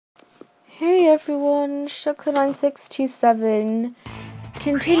Hey everyone, Shuckler9627,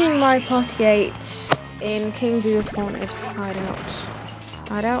 continuing my party 8 in King Boo's Haunted Hideout.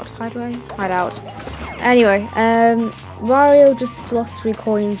 Hideaway? Hideout. Anyway, Wario just lost 3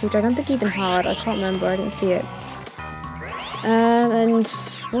 coins, which I don't think he even had. I can't remember, I didn't see it. And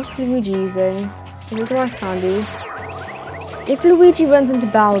what's Luigi using? Is it the rice candy? If Luigi runs into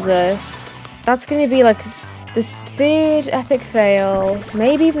Bowser, that's gonna be like the 3rd epic fail,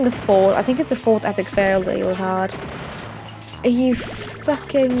 maybe even the 4th. I think it's the 4th epic fail that you'll have had. Are you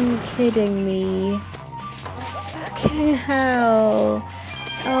fucking kidding me? Fucking hell.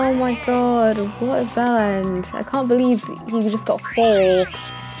 Oh my god, what a bell end. I can't believe he just got 4.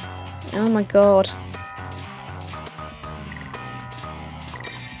 Oh my god.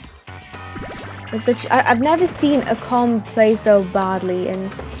 I've never seen a comp play so badly,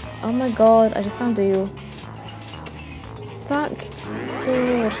 and oh my god, I just found Boo. Thank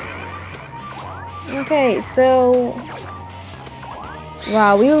god. Okay, so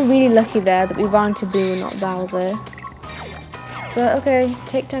wow, we were really lucky there that we ran to Boo and not Bowser. But okay,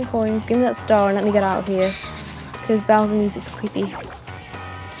 take 10 coins, give me that star and let me get out of here, because Bowser music's creepy.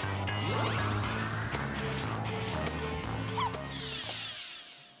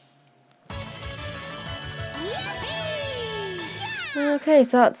 Okay,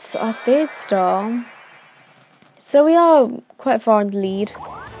 so that's our 3rd star. So we are quite far in the lead.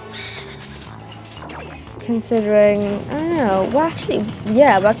 Considering, I don't know, well actually,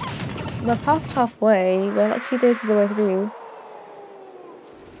 yeah, we're past halfway. We're like 2/3 of the way through.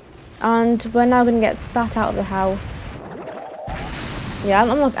 And we're now going to get spat out of the house. Yeah,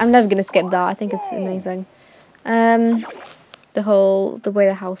 I'm never going to skip that. I think it's amazing. The way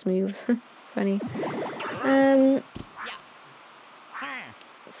the house moves. It's funny.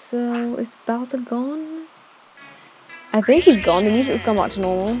 So, is Bowser gone? I think he's gone. The music's gone back to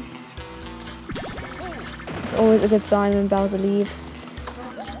normal. It's always a good sign when Bowser leaves.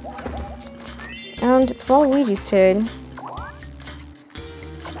 And it's Luigi's turn.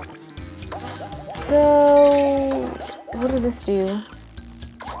 So, what does this do?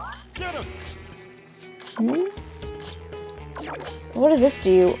 What does this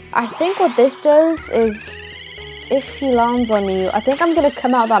do? I think what this does is, if he lands on you, I think I'm gonna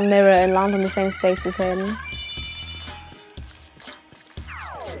come out that mirror and land on the same space as him.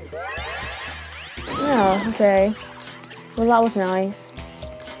 Oh, okay. Well, that was nice.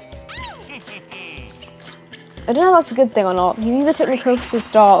 I don't know if that's a good thing or not. He either took me close to the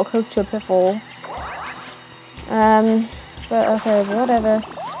start or close to a pitfall. But okay, whatever.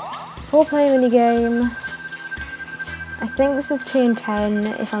 4-player minigame. I think this is turn 10,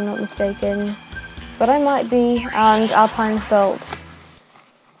 if I'm not mistaken. But I might be, and Alpine's belt.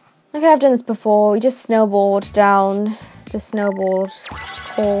 Okay, I've done this before. We just snowboard down the snowboard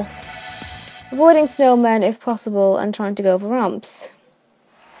course, avoiding snowmen if possible and trying to go over ramps.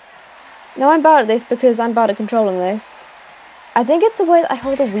 Now I'm bad at this because I'm bad at controlling this. I think it's the way that I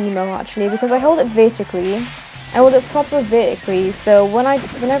hold the Wiimote actually, because I hold it vertically. I hold it proper vertically, so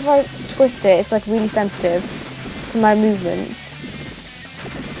whenever I twist it, it's like really sensitive to my movements.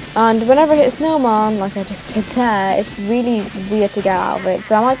 And whenever I hit a snowman, like I just did there, it's really weird to get out of it.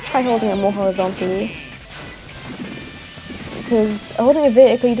 So I might try holding it more horizontally. Because holding it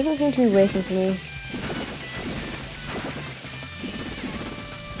vertically doesn't seem to be working for me.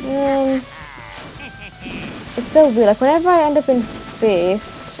 It's so weird. Like whenever I end up in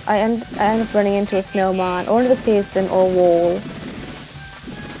first, I end up running into a snowman, or into the person, or a wall.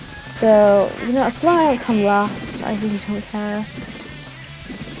 So, you know, as long as I don't come last, I really don't care.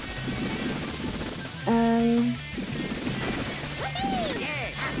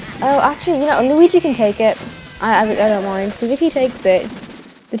 Oh, actually, you know, Luigi can take it. I don't mind, because if he takes it,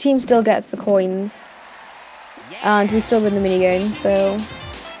 the team still gets the coins, and we still win the minigame. So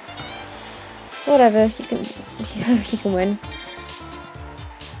whatever, he can win.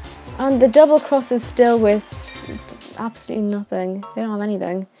 And the double cross is still with absolutely nothing. They don't have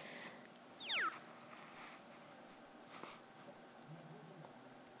anything.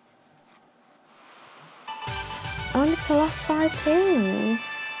 And it's the last 5 turns.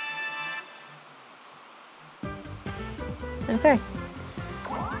 Okay.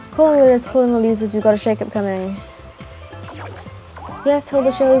 Calling winners, calling the losers, we've got a shake-up coming. Yes, hold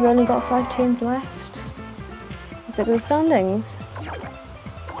the show, we've only got 5 turns left. Let's look at the standings.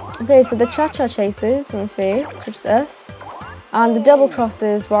 Okay, so the Cha-Cha Chasers are in first, which is us. And the double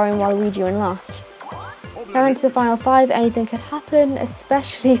crosses, Wario and Waluigi are in last. Now into the final 5, anything could happen,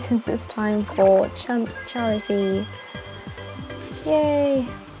 especially since it's time for charity. Yay!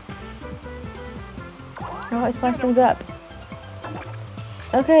 Alright, spice things up.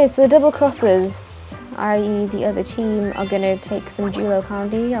 Okay, so the double crosses, i.e. the other team, are gonna take some Julo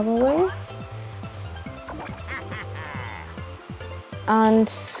candy, as always.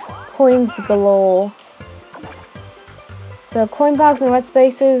 And coins galore. So coin bags and red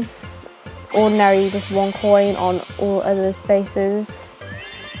spaces, ordinary just 1 coin on all other spaces.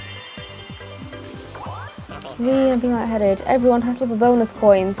 I'm being lightheaded. Everyone hustle for bonus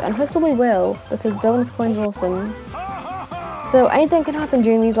coins, and hustle we will, because bonus coins are awesome. So anything can happen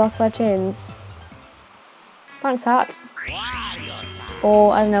during these last 5 turns. Thanks, hat.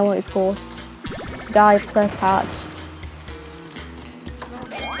 Or I don't know what it's called. Guy plus hat.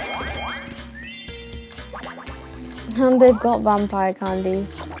 And they've got vampire candy,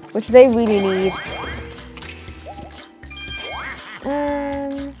 which they really need.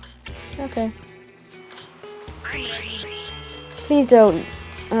 Okay. Please don't.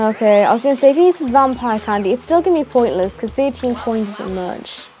 Okay, I was gonna say if he uses vampire candy, it's still gonna be pointless because 13 coins isn't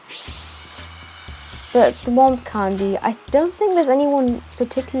much. But the Womp candy, I don't think there's anyone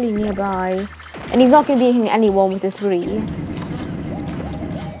particularly nearby, and he's not gonna be hitting anyone with a 3.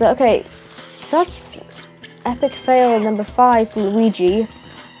 So okay, that's epic fail number 5 from Luigi.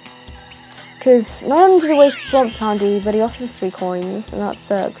 Because not only did he waste Swamp candy, but he also has 3 coins, and that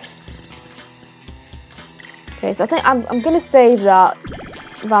sucks. Okay, so I think I'm gonna save that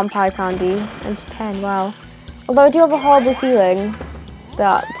vampire candy into 10. Wow. Although I do have a horrible feeling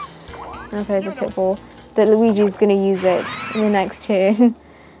that it's a pitfall that Luigi's gonna use it in the next turn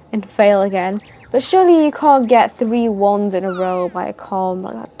and fail again. But surely you can't get 3 1s in a row by a com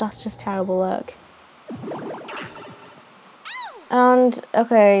like that. That's just terrible luck. And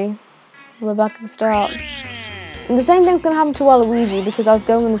okay, we're back at the start. And the same thing's gonna happen to Waluigi because I was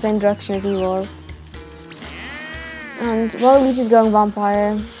going in the same direction as he was. And Waluigi's going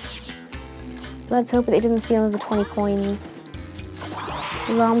vampire. Let's hope that he doesn't steal another 20 coins.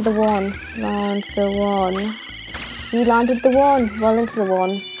 Land the 1. Land the 1. He landed the 1. Well into the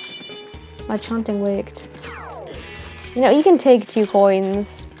 1. My chanting worked. You know, you can take 2 coins.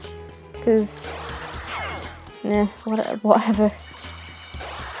 Because... nah, whatever.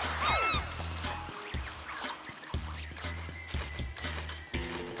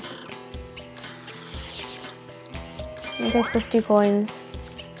 Okay, plus 2 coins.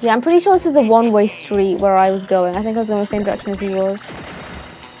 Yeah, I'm pretty sure this is a one-way street where I was going. I think I was going the same direction as he was.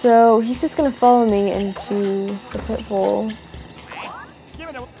 So he's just gonna follow me into the pitfall.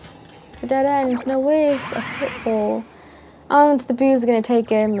 It's a dead end. No way, it's a pitfall. And the boos are gonna take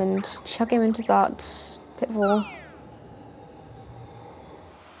him and chuck him into that pitfall.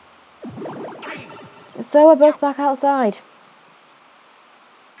 So we're both back outside.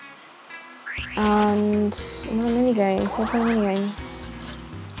 And another minigame. We'll play a minigame.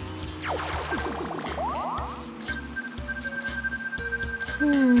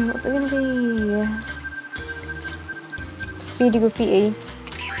 What's it gonna be? Speedy graffiti.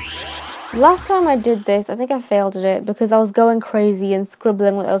 Last time I did this, I think I failed at it because I was going crazy and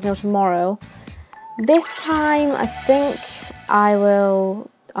scribbling like there was no tomorrow. This time, I think I will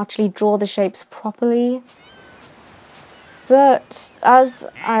actually draw the shapes properly. But as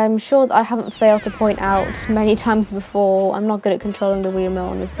I'm sure that I haven't failed to point out many times before, I'm not good at controlling the wheel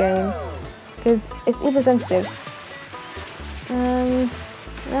mill in this game because it's uber sensitive.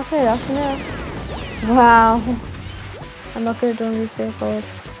 Okay, that's enough. Wow, I'm not good at drawing these circles.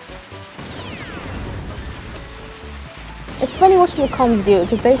 It's funny watching the comms do it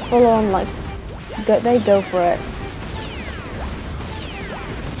because they full on like they go for it.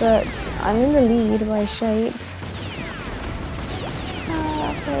 But I'm in the lead by a shape.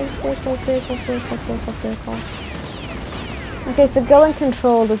 Circle. Okay, so going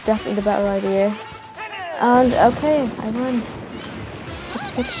controlled was definitely the better idea. And okay, I won.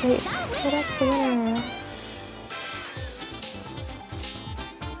 Big shape. So that's the winner.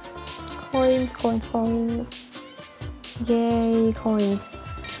 Coins. Yay, coins.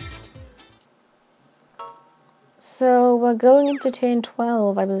 So we're going into turn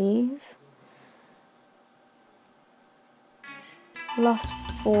 12, I believe. Last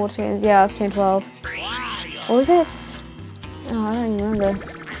 4 turns. Yeah, it's turn 12. What was it? Oh, I don't even remember.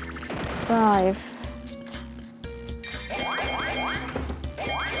 5.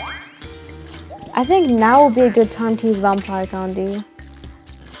 I think now would be a good time to use vampire candy.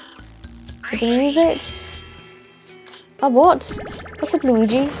 You can use it. Oh, what? What's up,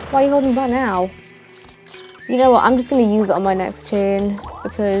 Luigi? Why are you holding back now? You know what? I'm just going to use it on my next turn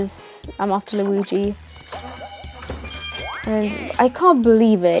because I'm after Luigi. And I can't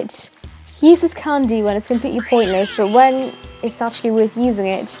believe it. He uses candy when it's completely pointless, but when it's actually worth using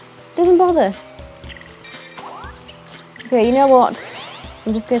it, doesn't bother. Okay, you know what?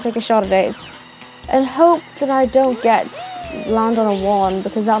 I'm just gonna take a shot at it and hope that I don't land on a 1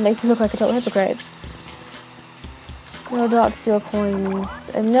 because that makes me look like a total hypocrite. No dot steal coins.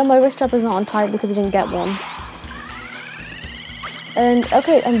 And no, my wrist strap is not on tight because I didn't get one. And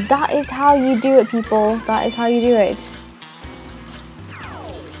okay, and that is how you do it, people. That is how you do it.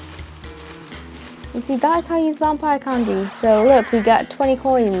 You see, that is how you use vampire candy. So look, we get 20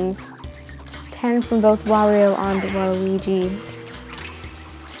 coins. 10 from both Wario and Waluigi.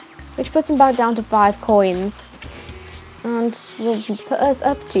 Which puts him back down to 5 coins. And will put us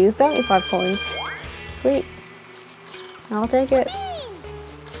up to 75 coins. Sweet. I'll take it.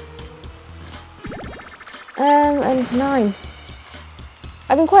 And 9.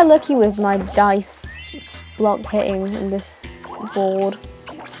 I've been quite lucky with my dice block hitting in this board.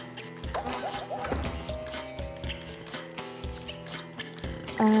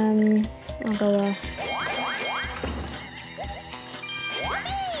 I'll go there.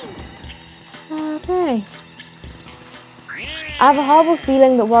 Okay. I have a horrible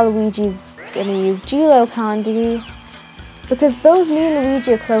feeling that Waluigi's gonna use Gelo candy because both me and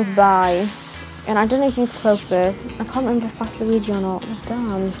Luigi are close by. And I don't know if he's closer. I can't remember if that's Luigi or not. Oh,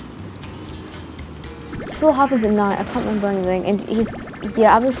 damn. This all happens at night. I can't remember anything. And I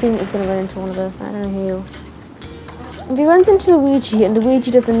have a feeling he's going to run into one of us. I don't know who. If he runs into Luigi and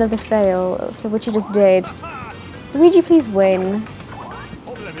Luigi does another fail, okay, which he just did. Luigi, please win.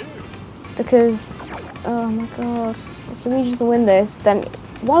 Because, oh my god. If Luigi can win this, then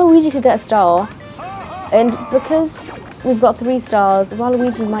Waluigi could get a star. And because we've got 3 stars,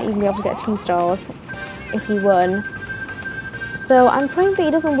 Waluigi might even be able to get 2 stars if he won. So I'm praying that he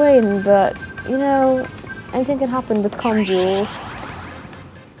doesn't win, but you know, anything can happen with Com Jewels.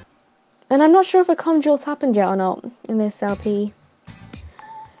 And I'm not sure if a Com Jewels happened yet or not in this LP.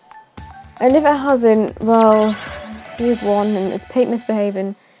 And if it hasn't, well, here's one, and it's Pate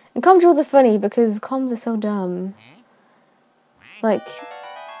misbehaving. And Com Jewels are funny because Coms are so dumb. Like,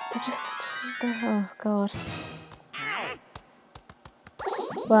 oh god.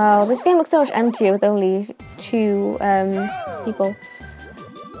 Wow, this game looks so much emptier with only 2 people.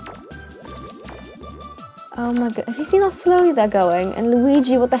 Oh my god, have you seen how slowly they're going? And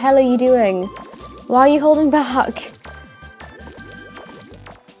Luigi, what the hell are you doing? Why are you holding back?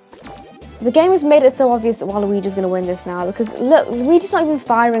 The game has made it so obvious that Waluigi's gonna win this now because look, Luigi's not even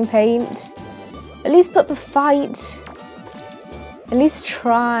firing paint. At least put the fight. At least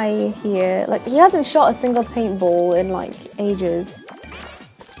try here. Like, he hasn't shot a single paintball in like ages.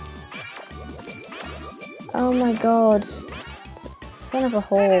 Oh my god. Son of a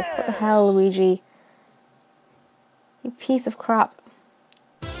whore. What the hell, Luigi? You piece of crap.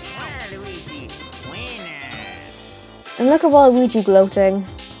 And look at Waluigi gloating.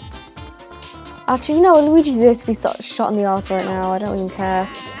 Actually, you know what? Luigi's there to be shot in the arse right now. I don't even care.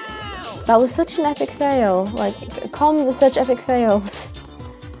 That was such an epic fail. Like, comms are such epic fails.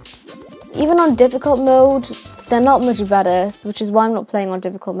 Even on difficult mode, they're not much better, which is why I'm not playing on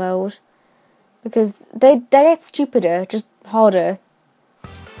difficult mode. Because they get stupider, just harder.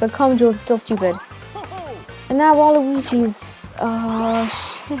 But Com Jewels is still stupid. And now Waluigi's... oh,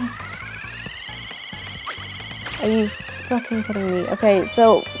 shit. Are you fucking kidding me? Okay,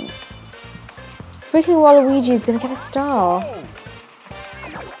 so... freaking Waluigi is gonna get a star.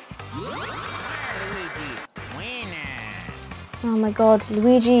 Oh my god,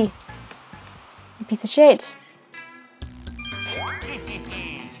 Luigi. You piece of shit.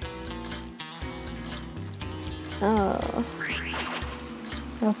 Oh.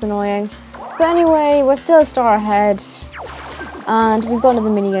 That's annoying. But anyway, we're still a star ahead. And we've got another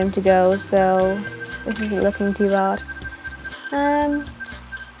minigame to go, so this isn't looking too bad.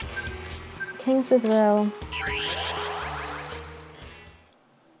 King's Israel.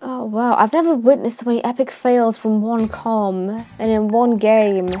 Oh wow, I've never witnessed so many epic fails from one com and in one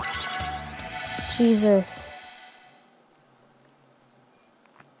game. Jesus.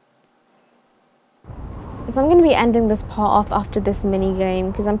 So I'm going to be ending this part off after this mini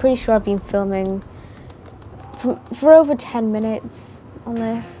game because I'm pretty sure I've been filming for over 10 minutes on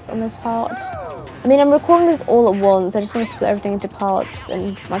this part. I mean, I'm recording this all at once. I just want to split everything into parts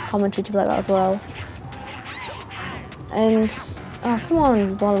and my commentary to be like that as well. And oh, come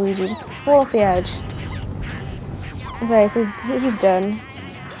on, Waluigi, just fall off the edge. Okay, so he's done.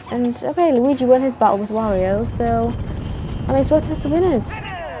 And okay, Luigi won his battle with Wario, so I may as well test the winners.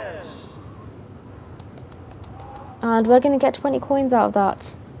 And we're going to get 20 coins out of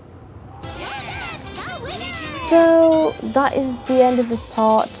that. So that is the end of this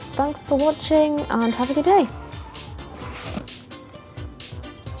part. Thanks for watching and have a good day.